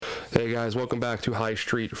Hey guys, welcome back to High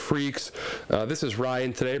Street Freaks. This is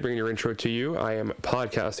Ryan today, bringing your intro to you. I am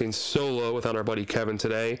podcasting solo without our buddy Kevin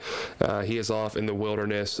today. He is off in the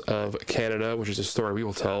wilderness of Canada, which is a story we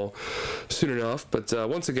will tell soon enough. But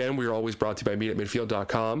once again, we are always brought to you by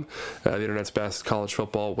meetatmidfield.com, the internet's best college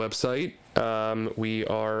football website. We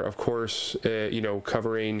are, of course,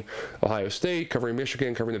 covering Ohio State, covering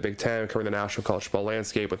Michigan, covering the Big Ten, covering the national college football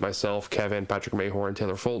landscape with myself, Kevin, Patrick Mayhorn,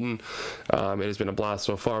 Taylor Fulton. It has been a blast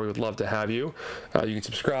so far. We would love to have you. You can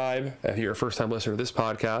subscribe if you're a first-time listener to this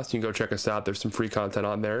podcast. You can go check us out. There's some free content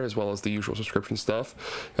on there, as well as the usual subscription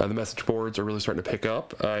stuff. The message boards are really starting to pick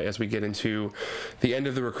up as we get into the end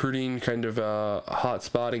of the recruiting kind of hot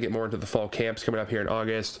spot and get more into the fall camps coming up here in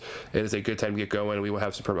August. It is a good time to get going. We will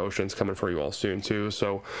have some promotions coming for you all soon too,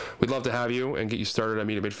 so we'd love to have you and get you started on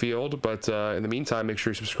Meet at Midfield. But in the meantime, make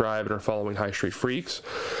sure you subscribe and are following High Street Freaks.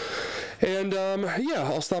 And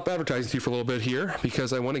I'll stop advertising to you for a little bit here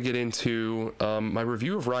because I want to get into my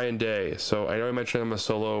review of Ryan Day. So I know I mentioned I'm a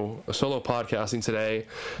solo podcasting today.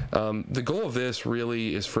 The goal of this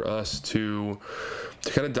really is for us to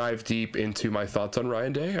kind of dive deep into my thoughts on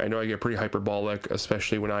Ryan Day. I know I get pretty hyperbolic,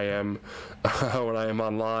 especially when I am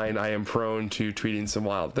online. I am prone to tweeting some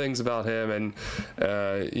wild things about him and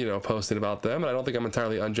posting about them. And I don't think I'm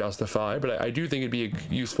entirely unjustified, but I do think it'd be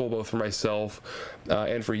useful both for myself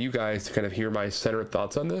and for you guys to kind of hear my centered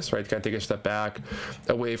thoughts on this, right? To kind of take a step back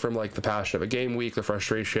away from like the passion of a game week, the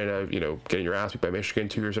frustration of, getting your ass beat by Michigan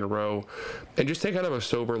 2 years in a row, and just take kind of a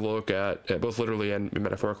sober look at both literally and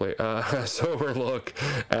metaphorically, a sober look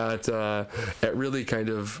at really kind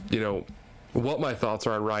of, what my thoughts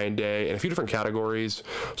are on Ryan Day in a few different categories.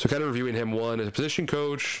 So kind of reviewing him, 1 as a position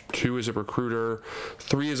coach, 2 as a recruiter,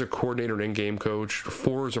 3 as a coordinator and in-game coach,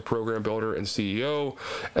 4 as a program builder and CEO,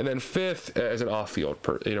 and then 5th as an off-field,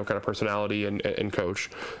 kind of personality and coach.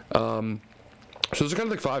 So those are kind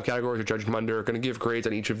of like 5 categories we're judging him under. Going to give grades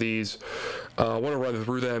on each of these. I want to run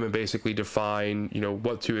through them and basically define,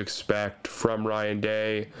 what to expect from Ryan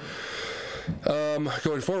Day.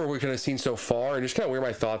 Going forward, what we've kind of seen so far, and just kind of where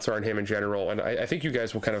my thoughts are on him in general. And I think you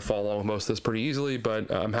guys will kind of follow most of this pretty easily,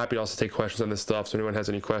 but I'm happy to also take questions on this stuff. So if anyone has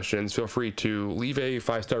any questions, feel free to leave a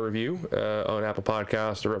 5-star review on Apple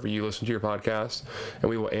Podcasts or wherever you listen to your podcast, and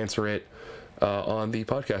we will answer it on the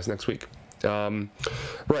podcast next week.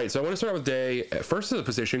 Right, so I want to start with Day. First as a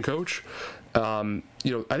position coach.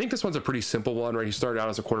 I think this one's a pretty simple one, right? He started out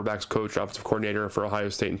as a quarterbacks coach, offensive coordinator for Ohio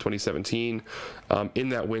State in 2017. In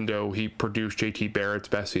that window, he produced J.T. Barrett's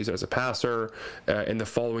best season as a passer, and the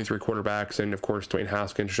following 3 quarterbacks, and of course, Dwayne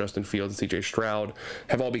Haskins, Justin Fields, and C.J. Stroud,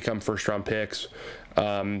 have all become first-round picks.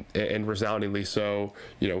 And resoundingly so.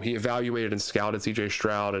 He evaluated and scouted C.J.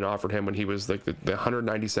 Stroud and offered him when he was like the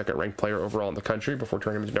 192nd ranked player overall in the country before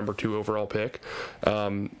turning him into number 2 overall pick.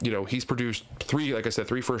 He's produced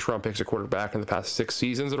 3 first-round picks at quarterback in the past 6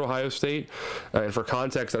 seasons at Ohio State. And for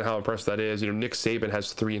context on how impressive that is, Nick Saban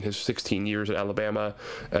has 3 in his 16 years at Alabama.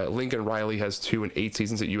 Lincoln Riley has 2 in 8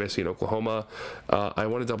 seasons at USC and Oklahoma. I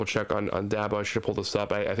want to double check on Dabo. I should have pulled this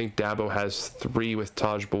up. I think Dabo has 3 with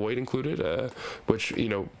Taj Boyd included, which,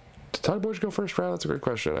 did Todd Boyd go first round? That's a great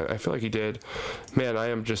question. I feel like he did. Man, I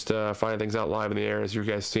am just finding things out live in the air, as you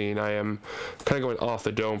guys seen. I am kind of going off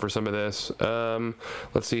the dome for some of this.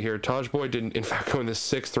 Let's see here. Taj Boyd didn't, in fact, go in the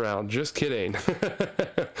 6th round. Just kidding.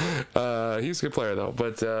 He's a good player, though.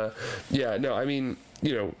 But, Dabo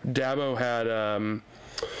had,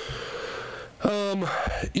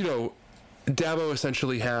 Dabo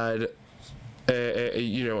essentially had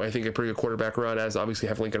I think a pretty good quarterback run, as obviously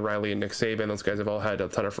have Lincoln Riley and Nick Saban. Those guys have all had a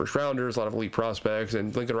ton of first rounders, a lot of elite prospects,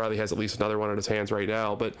 and Lincoln Riley has at least another one in his hands right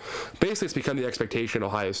now. But basically, it's become the expectation at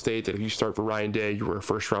Ohio State that if you start for Ryan Day, you were a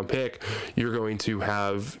first round pick, you're going to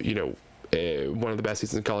have, one of the best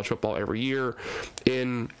seasons in college football every year.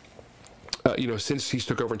 Since he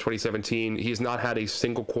took over in 2017, he has not had a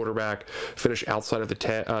single quarterback finish outside of the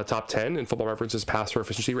top 10 in Football Reference's passer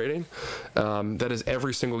efficiency rating. That is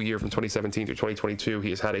every single year from 2017 to 2022, he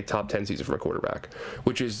has had a top 10 season from a quarterback,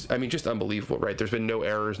 which is, just unbelievable, right? There's been no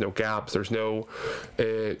errors, no gaps. There's no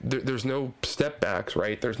step backs,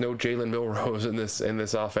 right? There's no Jalen Milrose in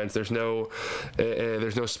this offense. There's no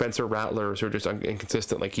Spencer Rattlers who are just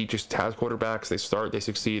inconsistent. Like, he just has quarterbacks. They start, they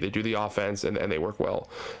succeed, they do the offense, and they work well.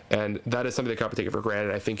 And that is something that can't be taken for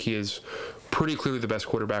granted. I think he is pretty clearly the best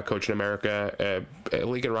quarterback coach in America.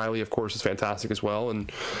 Lincoln Riley, of course, is fantastic as well, and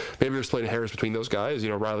maybe they're splitting hairs between those guys.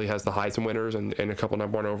 Riley has the Heisman winners and a couple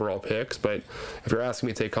number 1 overall picks, but if you're asking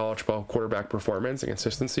me to take college football quarterback performance and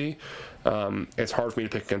consistency, it's hard for me to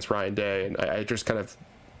pick against Ryan Day, and I just kind of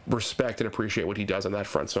respect and appreciate what he does on that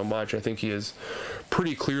front so much. I think he is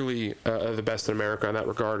pretty clearly the best in America in that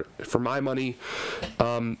regard, for my money.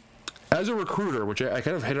 As a recruiter, which I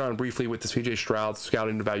kind of hit on briefly with the CJ Stroud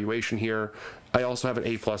scouting evaluation here, I also have an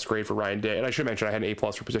A+ grade for Ryan Day. And I should mention I had an A+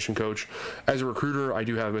 for position coach. As a recruiter, I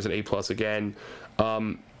do have him as an A+ again.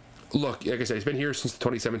 Look, like I said, he's been here since the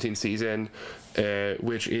 2017 season,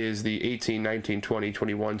 which is the 18, 19, 20,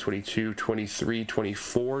 21, 22, 23,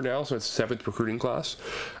 24 now, so it's 7th recruiting class.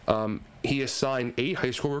 He has signed 8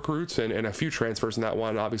 high school recruits and a few transfers in that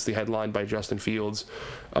one, obviously headlined by Justin Fields.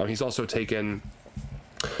 He's also taken,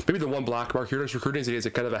 maybe the one black mark here in his recruiting is he has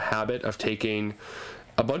a kind of a habit of taking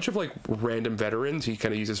a bunch of like random veterans he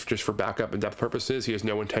kind of uses just for backup and depth purposes. He has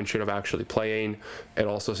no intention of actually playing, and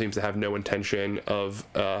also seems to have no intention of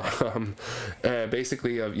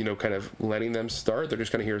basically of, you know, kind of letting them start. They're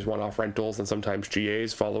just kind of here as one-off rentals and sometimes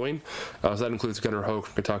GAs following. So that includes Gunnar Hoke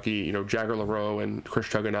from Kentucky, you know, Jagger LaRoe and Chris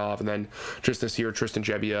Chugunov, and then just this year Tristan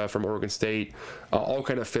Gebbia from Oregon State, all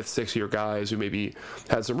kind of 5th, 6th year guys who maybe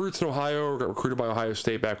had some roots in Ohio or got recruited by Ohio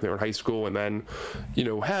State back when they were in high school, and then, you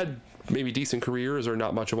know, had maybe decent careers or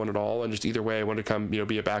not much of one at all, and just either way I wanted to come, you know,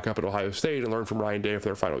 be a backup at Ohio State and learn from Ryan Day for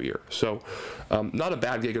their final year. So not a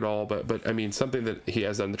bad gig at all, but I mean, something that he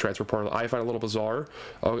has done in the transfer portal I find a little bizarre.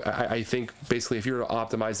 I think basically if you're to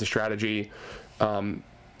optimize the strategy,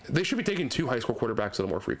 they should be taking 2 high school quarterbacks a little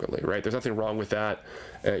more frequently, right? There's nothing wrong with that.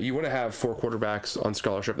 You want to have 4 quarterbacks on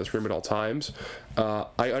scholarship in this room at all times.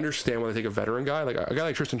 I understand when they take a veteran guy, like a guy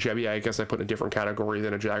like Tristan Gebbia, I guess I put in a different category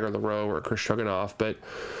than a Jagger LaRoe or a Chris Chugunov, but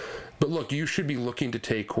look, you should be looking to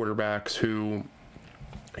take quarterbacks who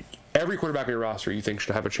every quarterback on your roster you think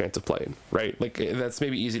should have a chance of playing, right? Like, that's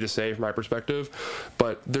maybe easy to say from my perspective,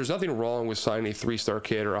 but there's nothing wrong with signing a 3-star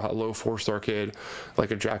kid or a low 4-star kid like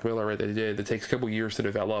a Jack Miller, right, that they did, that takes a couple years to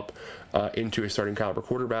develop into a starting caliber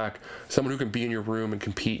quarterback, someone who can be in your room and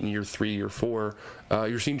compete in year 3, year 4.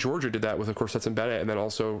 You're seeing Georgia did that with, of course, Stetson Bennett, and then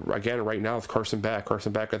also, again, right now with Carson Beck.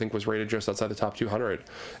 Carson Beck, I think, was rated just outside the top 200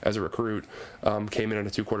 as a recruit, came in a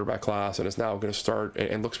 2-quarterback class, and is now going to start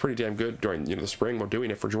and looks pretty damn good during, you know, the spring. We're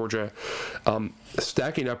doing it for Georgia.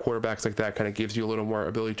 Stacking up quarterbacks like that kind of gives you a little more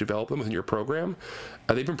ability to develop them within your program.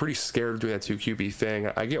 They've been pretty scared of doing that 2 QB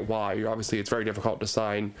thing. I get why. Obviously, it's very difficult to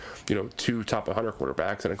sign, you know, 2 top 100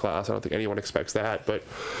 quarterbacks in a class. I don't think anyone expects that. But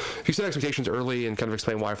if you set expectations early and kind of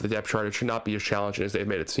explain why for the depth chart, it should not be as challenging as they've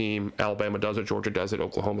made it seem. Alabama does it, Georgia does it,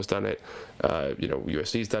 Oklahoma's done it, you know,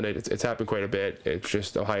 USC's done it. It's happened quite a bit. It's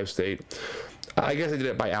just Ohio State. I guess I did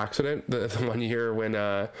it by accident the one year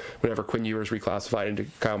whenever Quinn Ewers reclassified into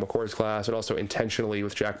Kyle McCord's class, and also intentionally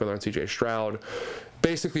with Jack Miller and CJ Stroud.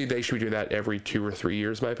 Basically, they should be doing that every 2 or 3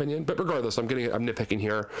 years, in my opinion. But regardless, I'm nitpicking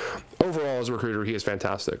here. Overall, as a recruiter, he is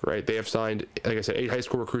fantastic, right? They have signed, like I said, 8 high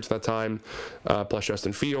school recruits at that time, plus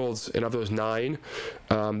Justin Fields. And of those 9,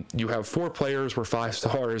 you have 4 players were 5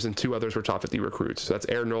 stars and 2 others were top 50 recruits. So that's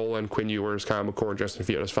Aaron Nolan, Quinn Ewers, Kyle McCord, Justin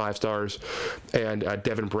Fields, 5 stars, and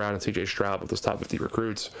Devin Brown and CJ Stroud with those top 50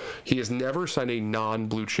 recruits. He has never signed a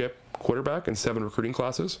non-blue chip quarterback in 7 recruiting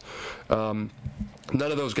classes. None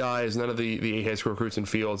of those guys, none of the 8 high school recruits in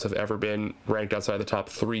Fields have ever been ranked outside the top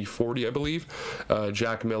 340, I believe.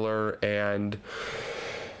 Jack Miller and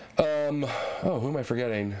who am I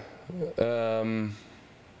forgetting? That's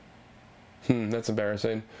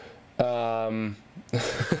embarrassing.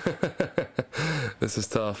 This is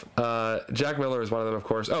tough. Jack Miller is one of them, of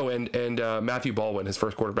course. Oh, and Matthew Baldwin, his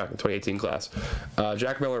first quarterback in the 2018 class.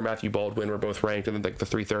 Jack Miller and Matthew Baldwin were both ranked in like the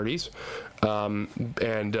 330s.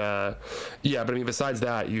 Yeah, but I mean, besides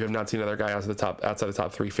that, you have not seen another guy outside the top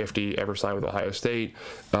 350 ever signed with Ohio State.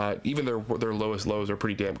 Even their lowest lows are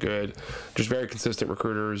pretty damn good. Just very consistent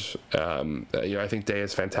recruiters. You know, I think Day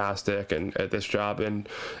is fantastic and at this job and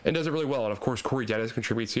does it really well. And of course, Corey Dennis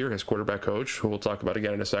contributes here, his quarterback coach, who we'll talk about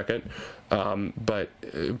again in a second. But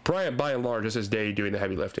Brian, by and large, this is Day doing the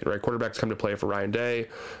heavy lifting, right? Quarterbacks come to play for Ryan Day.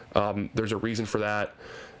 There's a reason for that.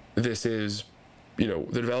 This is, you know,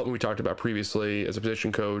 the development we talked about previously as a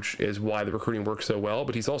position coach is why the recruiting works so well,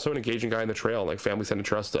 but he's also an engaging guy in the trail. Like, families tend to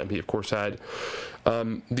trust him. He, of course, had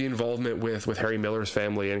the involvement with Harry Miller's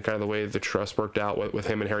family and kind of the way the trust worked out with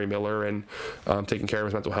him and Harry Miller and taking care of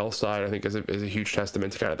his mental health side, I think is a huge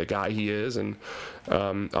testament to kind of the guy he is and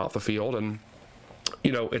off the field. And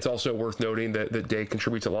you know, it's also worth noting that Day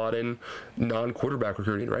contributes a lot in non-quarterback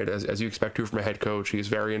recruiting, right? As you expect to from a head coach. He's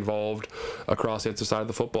very involved across the side of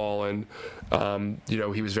the football, and you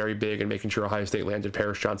know, he was very big in making sure Ohio State landed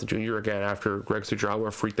Paris Johnson Jr. again after Greg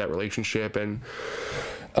Studrawa freaked that relationship, and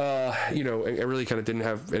and really kind of didn't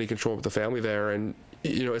have any control of the family there. And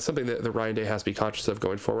it's something that Ryan Day has to be conscious of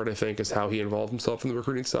going forward, I think, is how he involved himself in the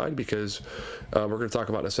recruiting side, because we're going to talk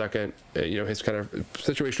about in a second, his kind of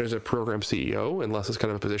situation as a program CEO, and less as kind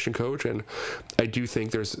of a position coach. And I do think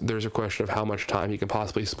there's a question of how much time he can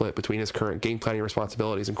possibly split between his current game planning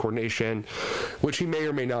responsibilities and coordination, which he may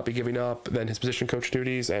or may not be giving up, then his position coach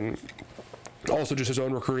duties, and also just his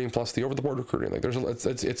own recruiting plus the over-the-board recruiting. Like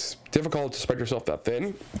it's difficult to spread yourself that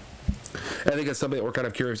thin. And I think that's something that we're kind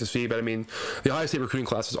of curious to see. But I mean, the Ohio State recruiting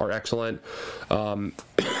classes are excellent. One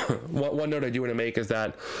note I do want to make is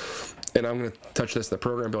that, and I'm going to touch this in the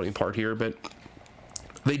program building part here, but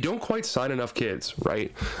they don't quite sign enough kids,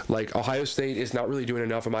 right? Like, Ohio State is not really doing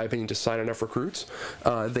enough, in my opinion, to sign enough recruits.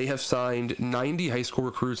 They have signed 90 high school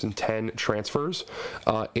recruits and 10 transfers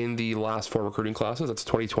in the last 4 recruiting classes. That's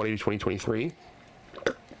 2020 to 2023.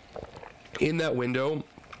 In that window,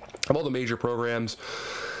 of all the major programs,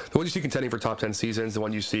 the one you see contending for top 10 seasons, the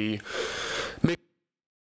one you see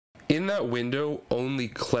in that window, only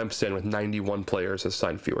Clemson with 91 players has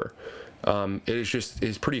signed fewer.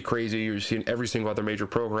 It's pretty crazy. You're seeing every single other major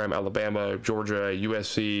program: Alabama, Georgia,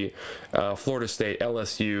 USC, Florida State,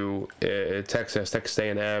 LSU, Texas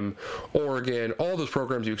A&M, Oregon. All those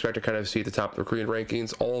programs you expect to kind of see at the top of the recruiting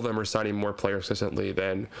rankings, all of them are signing more players consistently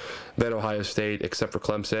than Ohio State, except for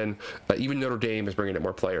Clemson. Even Notre Dame is bringing in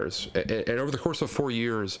more players. And over the course of 4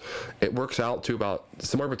 years, it works out to about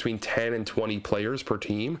somewhere between 10 and 20 players per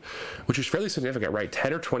team, which is fairly significant, right?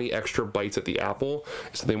 10 or 20 extra bites at the apple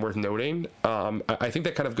is something worth noting. I think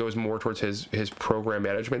that kind of goes more towards his program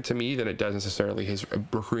management to me than it does necessarily his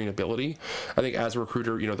recruiting ability. I think as a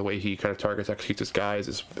recruiter, the way he kind of targets, executes his guys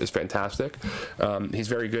is fantastic. He's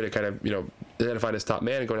very good at kind of, identifying his top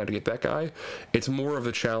man and going out to get that guy. It's more of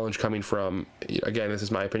the challenge coming from, again, this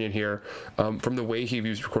is my opinion here, from the way he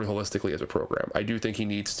views recruiting holistically as a program. I do think he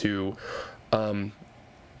needs to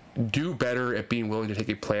do better at being willing to take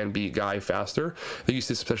a plan B guy faster. I think you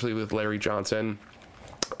see this especially with Larry Johnson.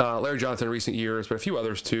 Larry Johnson in recent years, but a few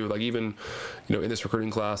others too, like even, in this recruiting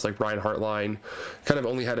class, like Brian Hartline, kind of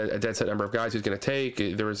only had a dead set number of guys he's going to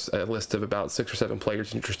take. There was a list of about 6 or 7 players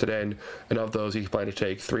he's interested in, and of those he planned to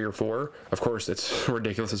take 3 or 4. Of course, it's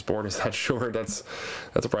ridiculous his board is that short. That's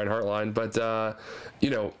a Brian Hartline, but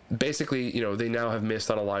basically, they now have missed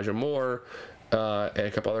on Elijah Moore, and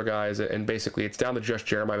a couple other guys, and basically it's down to just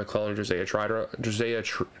Jeremiah McClellan and Josiah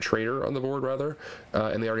Trader on the board, rather,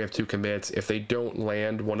 and they already have 2 commits. If they don't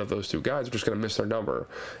land one of those 2 guys, they're just going to miss their number.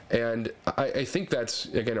 And I think that's,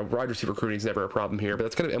 again, a wide receiver recruiting is never a problem here, but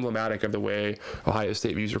that's kind of emblematic of the way Ohio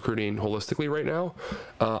State views recruiting holistically right now.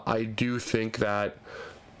 I do think that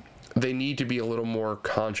they need to be a little more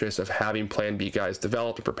conscious of having plan B guys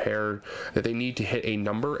developed and prepared, that they need to hit a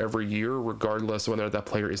number every year, regardless of whether that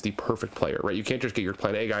player is the perfect player, right? You can't just get your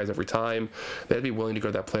plan A guys every time. They have to be willing to go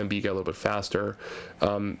to that plan B guy a little bit faster,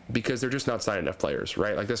 because they're just not signing enough players,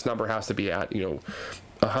 right? Like, this number has to be at,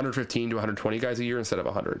 115 to 120 guys a year instead of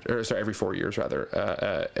 100, or sorry, every 4 years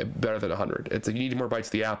rather, better than 100. It's like you need more bites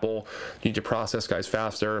of the apple. You need to process guys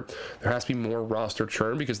faster. There has to be more roster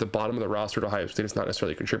churn, because the bottom of the roster at Ohio State is not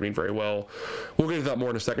necessarily contributing very well. We'll get into that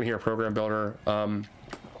more in a second here, program builder.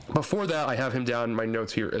 Before that, I have him down in my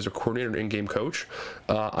notes here as a coordinator and in-game coach.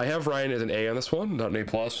 I have Ryan as an A on this one, not an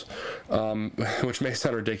A+, which may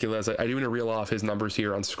sound ridiculous. I do want to reel off his numbers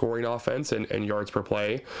here on scoring offense and yards per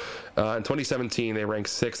play. In 2017, they ranked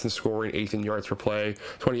 6th in scoring, 8th in yards per play.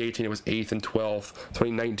 2018, it was 8th and 12th.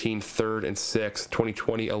 2019, 3rd and 6th.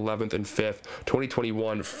 2020, 11th and 5th.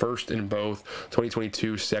 2021, 1st in both.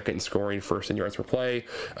 2022, 2nd in scoring, 1st in yards per play.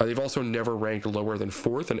 They've also never ranked lower than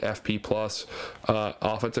 4th in FP+,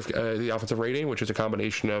 the offensive rating, which is a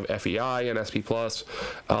combination of FEI and SP+.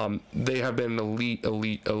 They have been an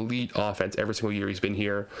elite offense every single year he's been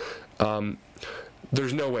here.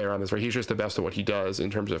 There's no way around this, right? He's just the best at what he does in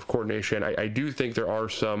terms of coordination. I do think there are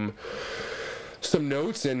some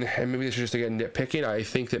notes, and maybe this is just, again, nitpicking. I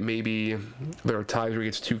think that maybe there are times where he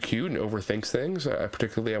gets too cute and overthinks things.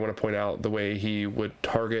 Particularly, I want to point out the way he would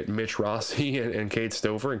target Mitch Rossi and Cade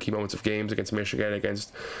Stover in key moments of games against Michigan,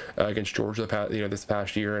 against Georgia, this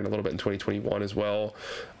past year, and a little bit in 2021 as well.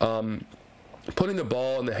 Putting the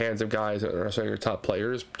ball in the hands of guys that are your top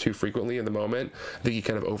players too frequently in the moment. I think he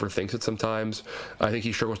kind of overthinks it sometimes. I think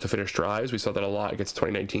he struggles to finish drives. We saw that a lot against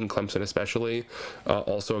 2019 Clemson, especially.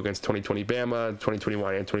 Also against 2020 Bama,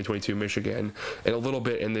 2021 and 2022 Michigan, and a little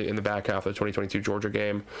bit in the back half of the 2022 Georgia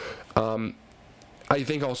game. I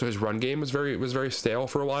think also his run game was very stale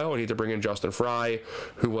for a while. I need to bring in Justin Fry,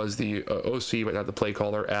 who was the OC but not the play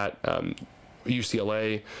caller at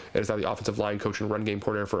UCLA, and is now the offensive line coach and run game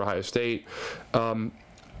coordinator for Ohio State.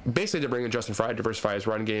 basically to bring in Justin Fry to diversify his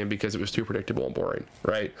run game because it was too predictable and boring,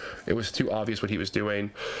 right? It was too obvious what he was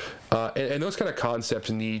doing. And those kind of concepts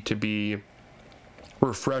need to be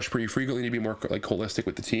refreshed pretty frequently, to be more like holistic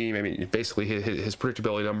with the team. I mean, basically his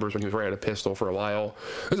predictability numbers when he was running a pistol for a while,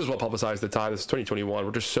 this is well publicized at the time. This is 2021.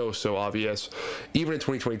 We're just so obvious. Even in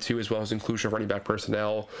 2022 as well, his inclusion of running back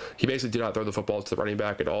personnel, he basically did not throw the football to the running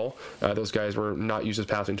back at all. Those guys were not used as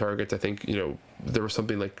passing targets. I think, there was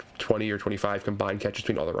something like 20 or 25 combined catches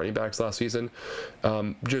between all the running backs last season.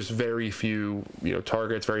 Just very few,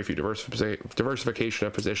 targets, very few diversification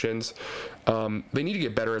of positions. They need to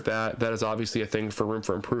get better at that. That is obviously a thing for room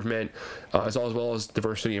for improvement, as well as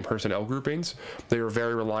diversity in personnel groupings. They were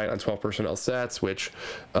very reliant on 12 personnel sets, which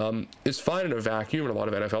is fine in a vacuum, and a lot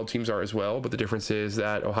of NFL teams are as well. But the difference is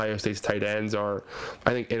that Ohio State's tight ends are,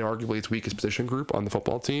 I think, inarguably its weakest position group on the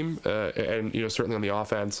football team, and certainly on the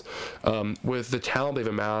offense. With the talent they've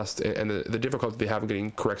amassed and the difficulty they have in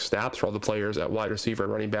getting correct snaps for all the players at wide receiver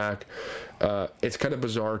and running back, it's kind of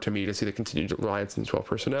bizarre to me to see the continued reliance on 12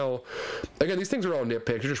 personnel. Again, these things are all nitpicks.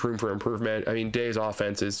 There's just room for improvement. I mean, Day's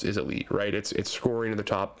offense is elite, right? It's scoring in the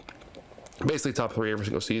top 3 every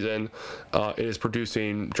single season. It is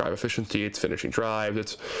producing drive efficiency. It's finishing drives.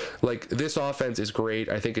 It's like, this offense is great.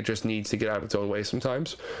 I think it just needs to get out of its own way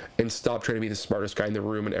sometimes and stop trying to be the smartest guy in the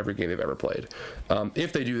room in every game they've ever played.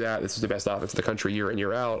 If they do that, this is the best offense in the country year in,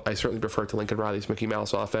 year out. I certainly prefer to Lincoln Riley's Mickey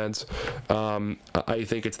Mouse offense. I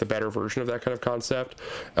think it's the better version of that kind of concept.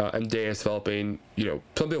 And Day is developing,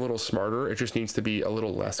 something a little smarter. It just needs to be a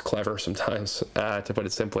little less clever sometimes, to put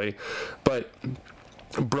it simply. But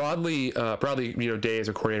broadly, Day as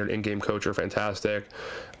a coordinator and in-game coach are fantastic.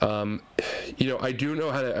 I really don't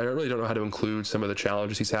know how to include some of the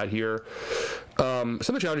challenges he's had here. Some of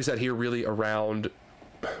the challenges he's had here really around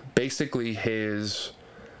basically his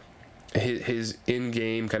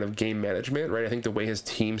in-game kind of game management, right? I think the way his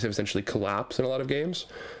teams have essentially collapsed in a lot of games,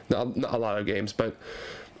 not a lot of games, but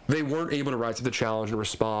they weren't able to rise to the challenge and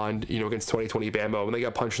respond, against 2020 Bama. When they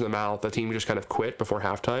got punched in the mouth, the team just kind of quit before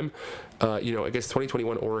halftime. Against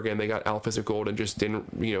 2021 Oregon, they got out physical and just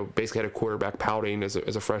didn't, basically had a quarterback pouting as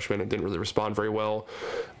a freshman and didn't really respond very well.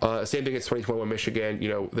 Same thing against 2021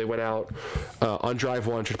 Michigan. They went out on drive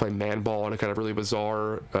one, tried to play man ball on a kind of really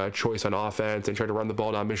bizarre choice on offense and tried to run the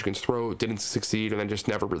ball down Michigan's throat, didn't succeed, and then just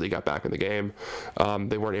never really got back in the game.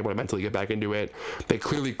 They weren't able to mentally get back into it. They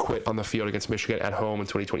clearly quit on the field against Michigan at home in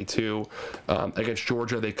 2022. Against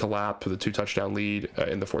Georgia, they collapsed with a 2-touchdown lead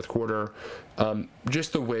in the fourth quarter.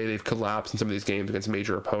 Just the way they've collapsed in some of these games against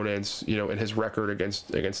major opponents, and his record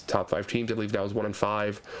against top 5 teams, I believe now is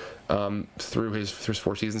 1-5 through his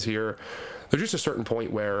 4 seasons here. There's just a certain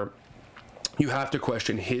point where you have to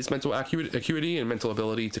question his mental acuity and mental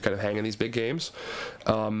ability to kind of hang in these big games.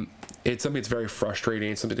 It's something that's very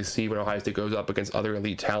frustrating. It's something to see when Ohio State goes up against other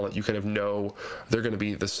elite talent. You kind of know they're going to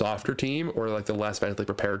be the softer team or like the less mentally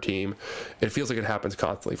prepared team. It feels like it happens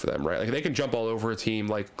constantly for them, right? Like they can jump all over a team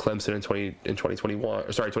like Clemson in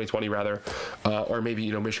 2020 rather, or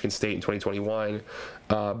maybe Michigan State in 2021.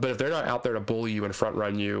 But if they're not out there to bully you and front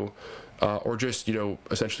run you, or just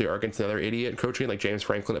essentially are against another idiot coaching like James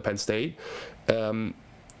Franklin at Penn State,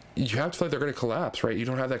 you have to feel like they're going to collapse, right? You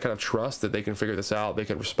don't have that kind of trust that they can figure this out, they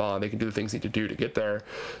can respond, they can do the things they need to do to get there.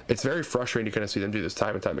 It's very frustrating to kind of see them do this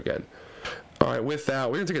time and time again. All right, with that,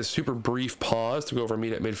 we're going to take a super brief pause to go over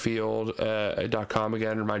meetatmidfield.com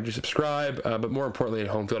again. Remind you to subscribe, but more importantly, at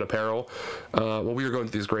Home Field Apparel. While we were going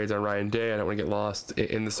through these grades on Ryan Day, I don't want to get lost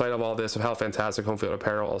in the sight of all this, of how fantastic Home Field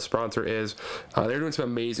Apparel, a sponsor, is. They're doing some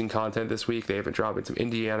amazing content this week. They've been dropping some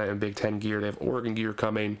Indiana and Big Ten gear. They have Oregon gear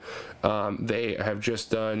coming. They have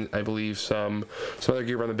just done, I believe, some other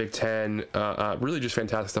gear around the Big Ten. Really just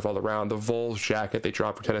fantastic stuff all around. The Vols jacket they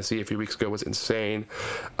dropped for Tennessee a few weeks ago was insane.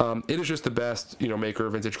 It is just the best, maker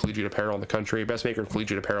of vintage collegiate apparel in the country, best maker of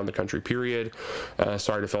collegiate apparel in the country, period.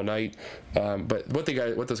 Sorry to Phil Knight. But what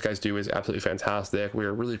those guys do is absolutely fantastic. We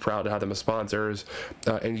are really proud to have them as sponsors.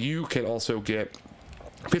 And you can also get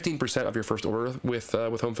 15% of your first order with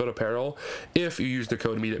Home Field Apparel if you use the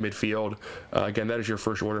code MEETATMidfield. Again, that is your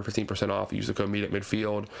first order, 15% off. Use the code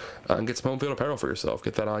MEETATMidfield and get some Home Field Apparel for yourself.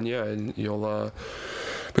 Get that on you, and you'll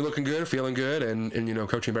be looking good, feeling good, and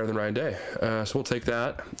coaching better than Ryan Day. So we'll take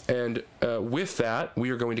that. And with that,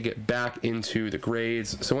 we are going to get back into the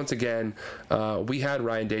grades. So once again, we had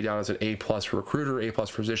Ryan Day down as an A+ for recruiter, A+ for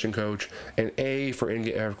position coach, an A for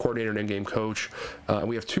coordinator and in-game coach.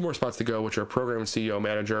 We have 2 more spots to go, which are program and CEO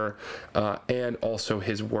manager, and also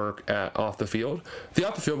his work off the field. The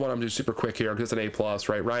off the field one I'm going to do super quick here because it's an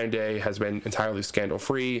A+, right? Ryan Day has been entirely scandal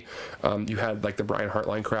free. You had like the Brian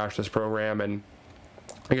Hartline crash this program, and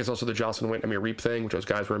I guess also the Johnson Wint, Amir Reap thing, which those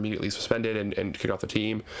guys were immediately suspended and kicked off the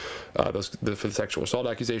team for the sexual assault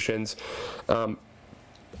accusations.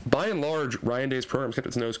 By and large, Ryan Day's program's kept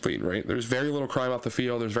its nose clean, right? There's very little crime off the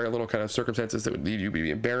field. There's very little kind of circumstances that would lead you to be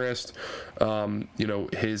embarrassed.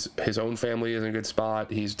 His own family is in a good spot.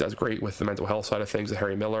 He does great with the mental health side of things, the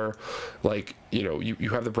Harry Miller. You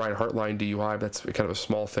have the Brian Hartline DUI, but that's kind of a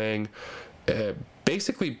small thing.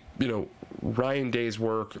 Basically, Ryan Day's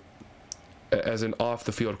work as an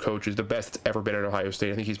off-the-field coach is the best it's ever been at Ohio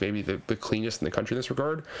State. I think he's maybe the cleanest in the country in this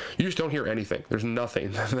regard. You just don't hear anything. There's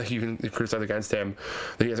nothing that you can criticize against him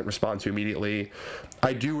that he doesn't respond to immediately.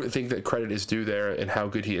 I do think that credit is due there and how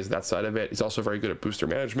good he is that side of it. He's also very good at booster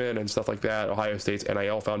management and stuff like that. Ohio State's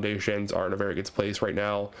NIL foundations are in a very good place right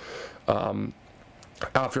now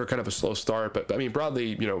after kind of a slow start. But I mean,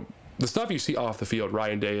 broadly, the stuff you see off the field,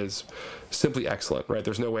 Ryan Day is simply excellent, right?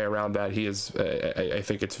 There's no way around that. He is, I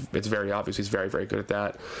think it's very obvious. He's very, very good at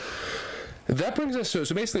that. That brings us so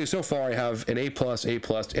basically so far I have an A+, A+,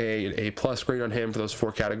 an A+ grade on him for those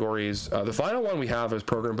 4 categories. The final one we have is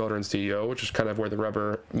program builder and CEO, which is kind of where the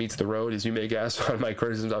rubber meets the road, as you may guess, on my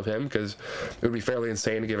criticisms of him, because it would be fairly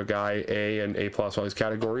insane to give a guy A and A+ all these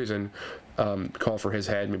categories and call for his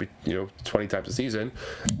head maybe 20 times a season.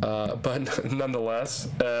 But nonetheless,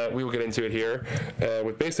 we will get into it here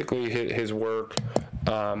with basically his work.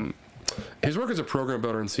 His work as a program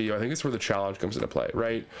builder and CEO, I think it's where the challenge comes into play,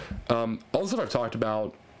 right? All the stuff I've talked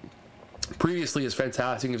about previously is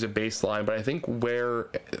fantastic as a baseline, but I think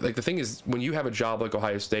the thing is, when you have a job like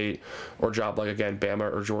Ohio State or a job like, again,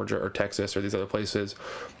 Bama or Georgia or Texas or these other places,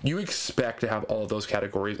 you expect to have all of those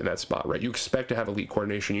categories in that spot, right? You expect to have elite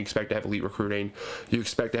coordination, you expect to have elite recruiting, you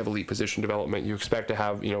expect to have elite position development, you expect to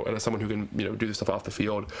have, and someone who can, do the stuff off the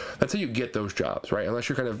field. That's how you get those jobs, right? Unless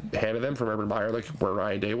you're kind of handed them from Urban Meyer, like where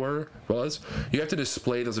Ryan Day was, you have to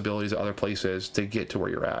display those abilities at other places to get to where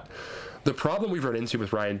you're at. The problem we've run into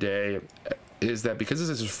with Ryan Day is that because this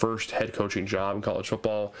is his first head coaching job in college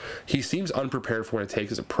football, he seems unprepared for what it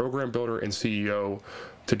takes as a program builder and CEO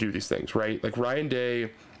to do these things, right? Like Ryan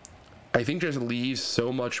Day, I think, just leaves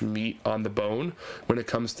so much meat on the bone when it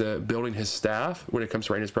comes to building his staff, when it comes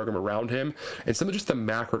to running his program around him, and some of just the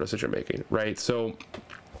macro decision making, right? So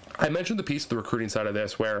I mentioned the piece of the recruiting side of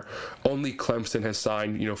this where only Clemson has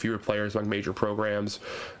signed, fewer players among major programs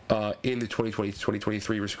in the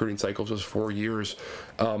 2020-2023 recruiting cycles was 4 years.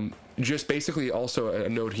 Just basically also a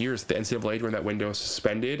note here is that the NCAA during that window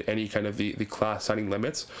suspended any kind of the class signing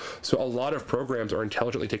limits. So a lot of programs are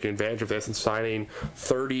intelligently taking advantage of this and signing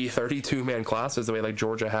 30, 32-man classes the way like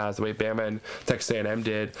Georgia has, the way Bama and Texas A&M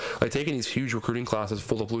did, like taking these huge recruiting classes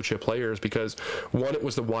full of blue chip players because one, it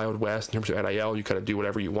was the Wild West in terms of NIL. You kind of do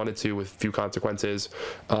whatever you wanted to with few consequences.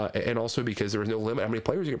 And also because there was no limit how many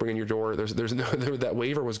players you could bring in your door. There's no, that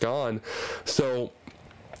waiver was gone. So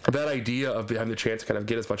that idea of having the chance to kind of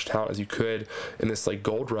get as much talent as you could in this like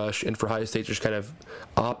gold rush, and for Ohio State just kind of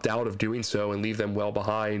opt out of doing so and leave them well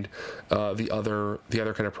behind the other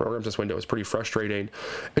kind of programs this window is pretty frustrating.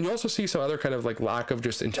 And you also see some other kind of like lack of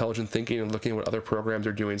just intelligent thinking and looking at what other programs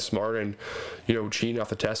are doing smart and cheating off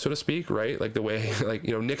the test, so to speak, right? Like the way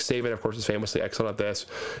Nick Saban, of course, is famously excellent at this.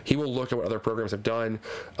 He will look at what other programs have done,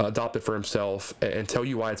 adopt it for himself, and tell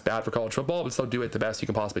you why it's bad for college football, but still do it the best he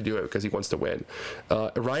can possibly do it because he wants to win.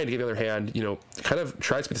 Ryan, on the other hand, kind of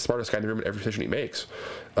tries to be the smartest guy in the room at every decision he makes.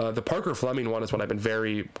 The Parker Fleming one is one I've been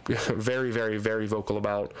very, very, very, very vocal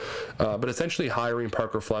about. But essentially hiring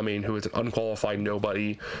Parker Fleming, who is an unqualified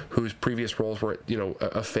nobody, whose previous roles were,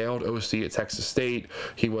 a failed OC at Texas State.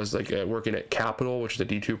 He was working at Capital, which is a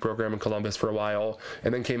D2 program in Columbus for a while,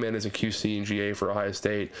 and then came in as a QC and GA for Ohio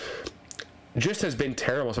State. Just has been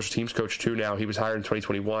terrible special teams coach too now. He was hired in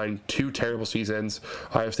 2021, 2 terrible seasons.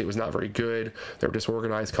 Ohio State was not very good. They were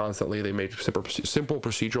disorganized constantly. They made simple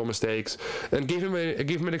procedural mistakes and gave him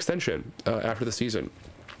an extension after the season,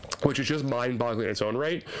 which is just mind-boggling in its own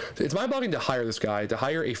right. It's mind-boggling to hire this guy, to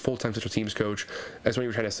hire a full-time special teams coach as one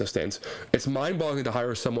of your 10 assistants. It's mind-boggling to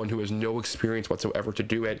hire someone who has no experience whatsoever to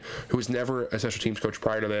do it, who was never a special teams coach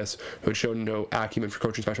prior to this, who had shown no acumen for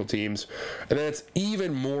coaching special teams. And then it's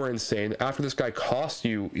even more insane after this guy cost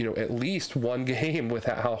you, at least one game with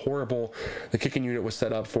how horrible the kicking unit was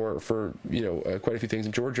set up for quite a few things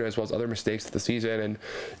in Georgia, as well as other mistakes of the season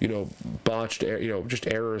and, botched, just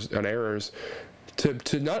errors on errors.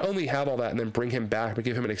 To not only have all that and then bring him back, but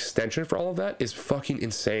give him an extension for all of that is fucking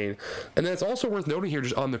insane. And then it's also worth noting here,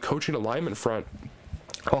 just on the coaching alignment front,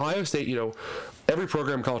 Ohio State, every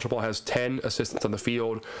program in college football has 10 assistants on the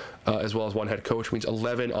field, as well as one head coach, which means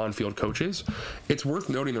 11 on-field coaches. It's worth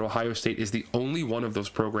noting that Ohio State is the only one of those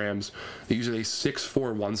programs that uses a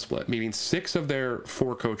 6-4-1 split, meaning 6 of their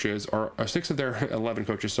 11 coaches, are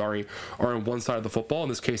on one side of the football, in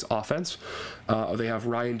this case, offense. They have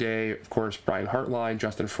Ryan Day, of course, Brian Hartline,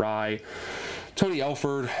 Justin Fry, Tony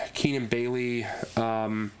Elford, Keenan Bailey,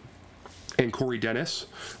 and Corey Dennis.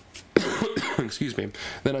 Excuse me.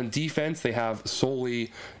 Then on defense, they have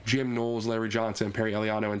solely Jim Knowles, Larry Johnson, Perry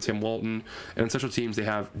Eliano, and Tim Walton. And on special teams, they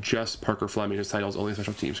have just Parker Fleming, whose title is only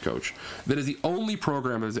special teams coach. That is the only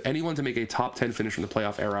program as anyone to make a top 10 finish in the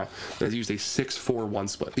playoff era that has used a 6-4-1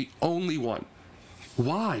 split. The only one.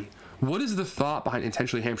 Why? What is the thought behind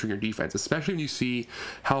intentionally hamstring your defense, especially when you see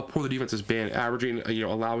how poor the defense has been, averaging,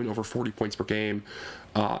 allowing over 40 points per game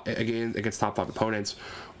again against top 5 opponents?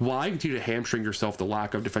 Why continue to hamstring yourself the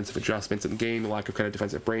lack of defensive adjustments in the game, the lack of kind of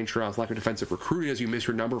defensive brain trust, lack of defensive recruiting as you miss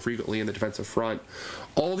your number frequently in the defensive front?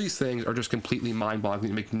 All these things are just completely mind-boggling.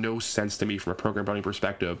 They make no sense to me from a program building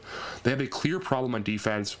perspective. They have a clear problem on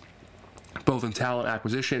defense, both in talent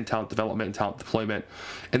acquisition, talent development, and talent deployment,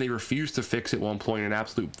 and they refuse to fix it while employing an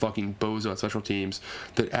absolute fucking bozo at special teams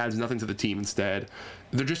that adds nothing to the team instead.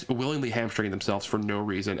 They're just willingly hamstringing themselves for no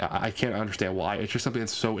reason. I can't understand why. It's just something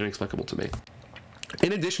that's so inexplicable to me.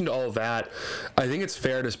 In addition to all of that, I think it's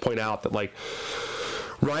fair to point out that,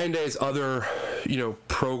 Ryan Day's other,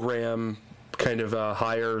 program kind of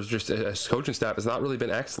hires just as coaching staff has not really been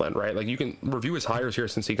excellent, right? You can review his hires here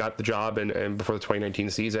since he got the job and before the 2019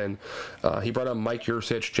 season. He brought on Mike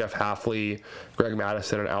Yursich, Jeff Hafley, Greg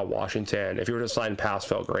Madison, and Al Washington. If you were to assign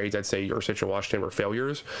pass-fail grades, I'd say Yursich and Washington were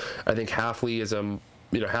failures. I think Hafley is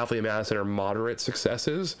Hafley and Madison are moderate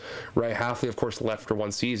successes, right? Hafley, of course, left for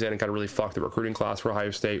one season and kind of really fucked the recruiting class for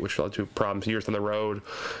Ohio State, which led to problems years down the road.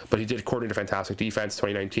 But he did coordinate a fantastic defense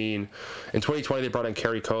 2019. In 2020, they brought in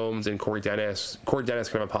Kerry Combs and Corey Dennis. Corey Dennis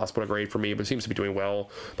kind of impossible to grade for me, but seems to be doing well.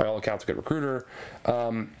 By all accounts, a good recruiter.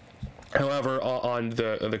 However, on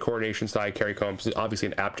the coordination side, Kerry Combs is obviously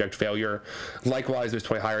an abject failure. Likewise, there's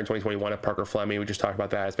hire in 2021 of Parker Fleming. We just talked about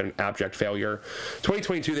that. It's been an abject failure.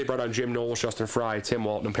 2022, they brought on Jim Knowles, Justin Fry, Tim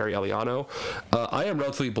Walton, and Perry Eliano. I am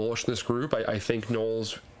relatively bullish in this group. I think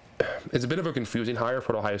Knowles is a bit of a confusing hire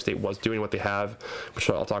for what Ohio State was doing, what they have, which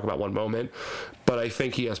I'll talk about one moment. But I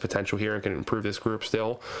think he has potential here and can improve this group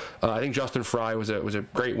still. I think Justin Fry was a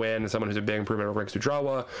great win and someone who's a big improvement over Greg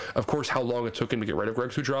Studrawa. Of course, how long it took him to get rid of Greg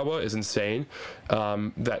Studrawa is insane.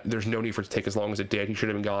 That there's no need for it to take as long as it did. He should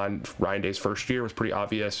have been gone. Ryan Day's first year was pretty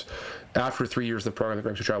obvious. After 3 years of the program,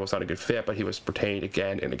 Greg Studrawa was not a good fit, but he was retained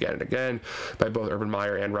again and again and again by both Urban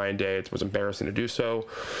Meyer and Ryan Day. It was embarrassing to do so.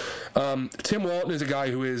 Tim Walton is a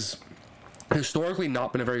guy who is historically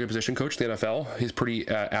not been a very good position coach in the NFL. He's pretty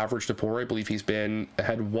average to poor. I believe he's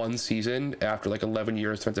had one season after 11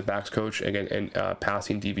 years defensive backs coach and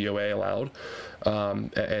passing DVOA allowed in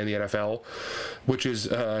the NFL, which is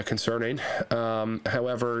concerning.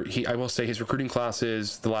 However, I will say his recruiting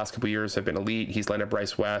classes the last couple of years have been elite. He's landed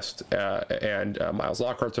Bryce West and Miles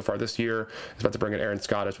Lockhart so far this year. He's about to bring in Aaron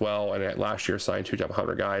Scott as well, and last year signed 2 top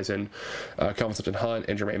 100 guys and Kelvin Simpson Hunt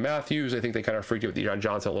and Jermaine Matthews. I think they kind of freaked out with Deion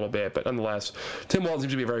Johnson a little bit, but nonetheless, Tim Walton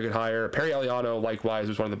seems to be a very good hire. Perry Eliano, likewise,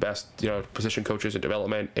 was one of the best position coaches in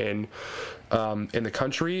development in the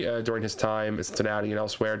country during his time at Cincinnati and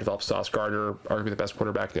elsewhere. Developed Sauce Gardner, arguably the best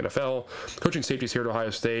quarterback in the NFL. Coaching safeties here at Ohio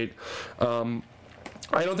State. I don't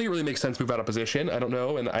think it really makes sense to move out of position. I don't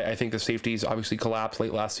know, and I think the safeties obviously collapsed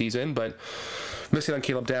late last season, but missing on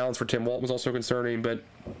Caleb Downs for Tim Walton was also concerning. But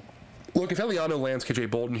look, if Eliano lands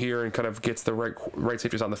KJ Bolden here and kind of gets the right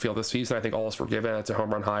safeties on the field this season, I think all is forgiven. It's a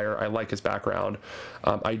home run hire. I like his background.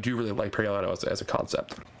 I do really like Perry Eliano as a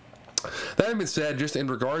concept. That having been said, just in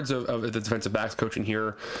regards of the defensive backs coaching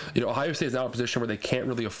here, Ohio State is now in a position where they can't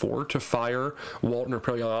really afford to fire Walton or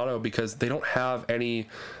Perry Eliano because they don't have any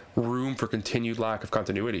room for continued lack of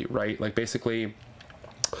continuity, right? Basically,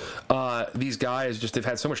 these guys they've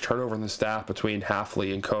had so much turnover in the staff between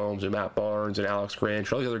Hafley and Combs and Matt Barnes and Alex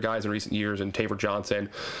Grinch, all these other guys in recent years, and Taver Johnson.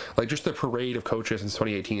 Just the parade of coaches since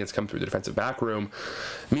 2018 that's come through the defensive back room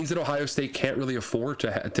means that Ohio State can't really afford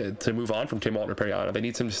to move on from Tim Walton or Perry Eliano. They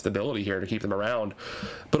need some stability here to keep them around.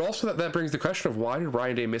 But also that brings the question of why did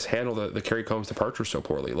Ryan Day mishandle the Kerry Combs departure so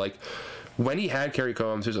poorly? When he had Kerry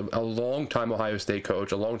Combs, who's a long-time Ohio State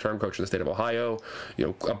coach, a long-term coach in the state of Ohio,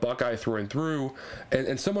 a Buckeye through and through,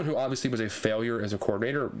 and someone who obviously was a failure as a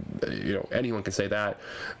coordinator, anyone can say that,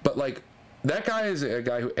 but that guy is a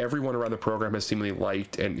guy who everyone around the program has seemingly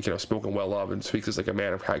liked and spoken well of and speaks as a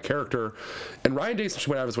man of high character. And Ryan Day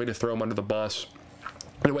went out of his way to throw him under the bus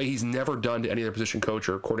in a way he's never done to any other position coach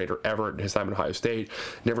or coordinator ever in his time at Ohio State.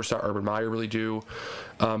 Never saw Urban Meyer really do.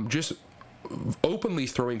 Just openly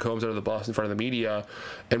throwing Combs under the bus in front of the media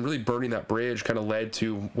and really burning that bridge kind of led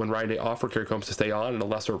to when Ryan Day offered Kerry Combs to stay on in a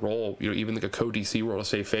lesser role, even like a co-DC role to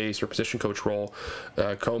save face or position coach role.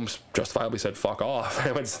 Combs justifiably said fuck off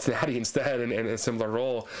and went to Cincinnati instead in a similar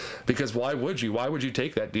role, because why would you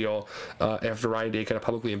take that deal after Ryan Day kind of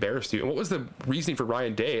publicly embarrassed you? And what was the reasoning for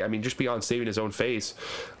Ryan Day? I mean, just beyond saving his own face,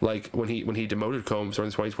 like when he demoted Combs during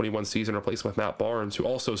the 2021 season, replaced him with Matt Barnes, who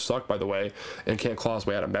also sucked, by the way, and can't claw his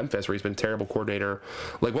way out of Memphis, where he's been terrible coordinator.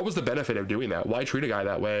 Like, what was the benefit of doing that? Why treat a guy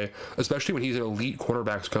that way, especially when he's an elite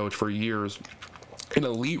quarterbacks coach for years, an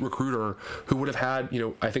elite recruiter who would have had,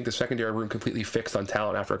 I think the secondary room completely fixed on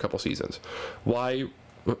talent after a couple seasons? Why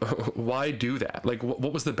do that? Like,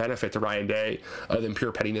 what was the benefit to Ryan Day other than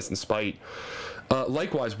pure pettiness and spite?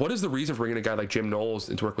 Likewise, what is the reason for bringing a guy like Jim Knowles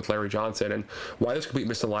to work with Larry Johnson, and why this complete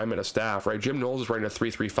misalignment of staff, right? Jim Knowles is running a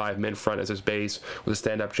 3-3-5 min front as his base with a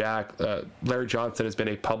stand-up jack. Larry Johnson has been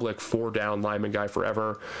a public 4-down lineman guy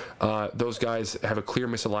forever. Those guys have a clear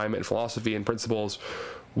misalignment in philosophy and principles.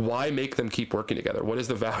 Why make them keep working together? What is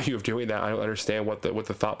the value of doing that? I don't understand what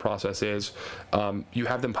the thought process is. You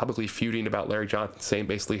have them publicly feuding about Larry Johnson, saying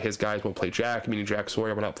basically his guys won't play jack, meaning Jack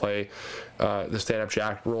Sawyer will not play the stand-up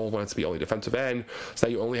jack role when it's the only defensive end. So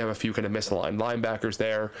now you only have a few kind of misaligned linebackers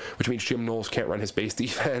there, which means Jim Knowles can't run his base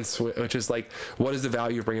defense, which is like, what is the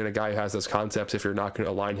value of bringing a guy who has those concepts if you're not going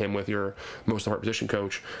to align him with your most important position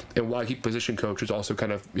coach? And why keep position coach who's also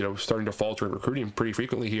kind of, starting to falter in recruiting pretty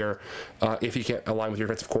frequently here if he can't align with your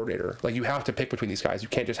defensive coordinator? Like, you have to pick between these guys. You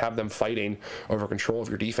can't just have them fighting over control of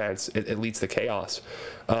your defense. It leads to chaos.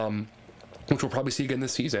 Which we'll probably see again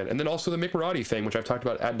this season. And then also the Mick Marotti thing, which I've talked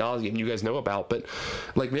about ad nauseum, you guys know about. But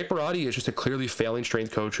like, Mick Marotti is just a clearly failing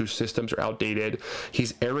strength coach whose systems are outdated.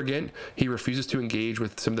 He's arrogant. He refuses to engage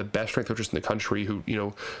with some of the best strength coaches in the country who,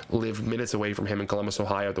 live minutes away from him in Columbus,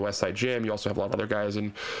 Ohio, at the West Side Gym. You also have a lot of other guys,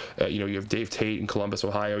 and you have Dave Tate in Columbus,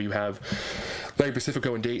 Ohio. You have Larry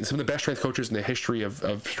Pacifico in Dayton. Some of the best strength coaches in the history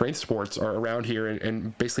of strength sports are around here,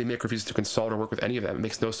 and basically Mick refuses to consult or work with any of them. It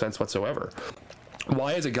makes no sense whatsoever.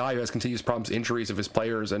 Why is a guy who has continuous problems, injuries of his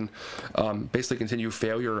players, and basically continued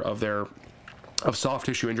failure of soft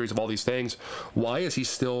tissue injuries, of all these things, why is he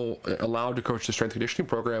still allowed to coach the strength conditioning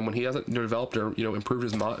program when he hasn't developed or improved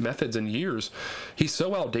his methods in years? He's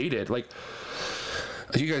so outdated. Like,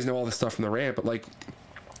 you guys know all this stuff from the rant, but like,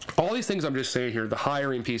 all these things I'm just saying here, the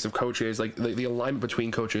hiring piece of coaches, like the alignment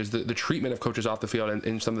between coaches, the treatment of coaches off the field,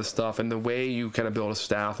 and some of the stuff, and the way you kind of build a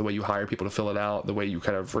staff, the way you hire people to fill it out, the way you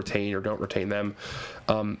kind of retain or don't retain them,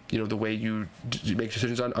 the way you make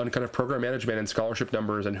decisions on kind of program management and scholarship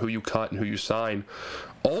numbers and who you cut and who you sign.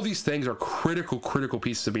 All these things are critical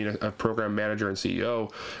pieces of being a program manager and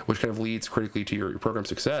CEO, which kind of leads critically to your program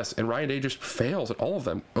success. And Ryan Day just fails at all of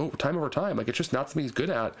them time over time. Like, it's just not something he's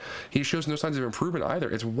good at. He shows no signs of improvement either.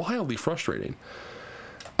 It's wildly frustrating.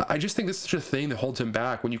 I just think this is such a thing that holds him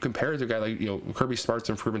back. When you compare it to a guy like, Kirby Smart's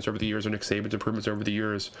improvements over the years, or Nick Saban's improvements over the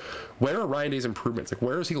years, where are Ryan Day's improvements? Like,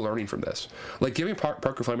 where is he learning from this? Like, giving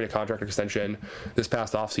Parker Fleming a contract extension this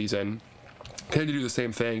past offseason, to do the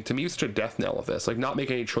same thing, to me, it's such a death knell of this. Like, not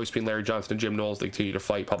making any choice between Larry Johnson and Jim Knowles. They continue to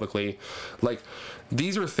fight publicly. Like,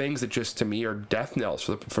 these are things that just, to me, are death knells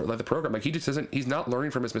for the program. Like, he just isn't, he's not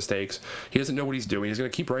learning from his mistakes. He doesn't know what he's doing. He's going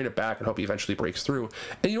to keep running it back and hope he eventually breaks through.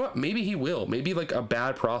 And you know what? Maybe he will. Maybe like a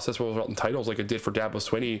bad process will result in titles like it did for Dabo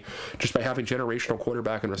Swinney, just by having generational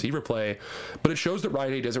quarterback and receiver play. But it shows that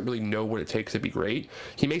Ryan Day doesn't really know what it takes to be great.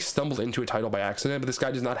 He may stumble into a title by accident, but this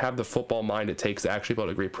guy does not have the football mind it takes to actually build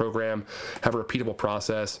a great program, have a repeatable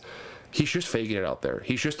process. He's just faking it out there.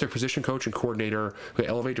 He's just a position coach and coordinator who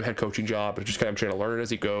elevate to a head coaching job, but just kind of trying to learn it as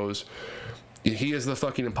he goes. He is the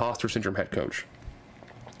fucking imposter syndrome head coach.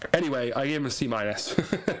 Anyway, I gave him a C-.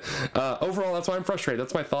 Overall, that's why I'm frustrated.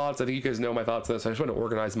 That's my thoughts. I think you guys know my thoughts on this. I just want to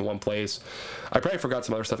organize them in one place. I probably forgot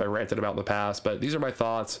some other stuff I ranted about in the past, but these are my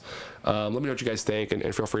thoughts. Let me know what you guys think, and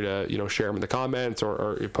feel free to share them in the comments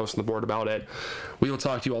or post on the board about it. We will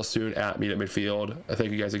talk to you all soon at Meet at Midfield.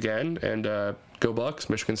 Thank you guys again, and go Bucks.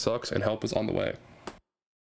 Michigan sucks, and help is on the way.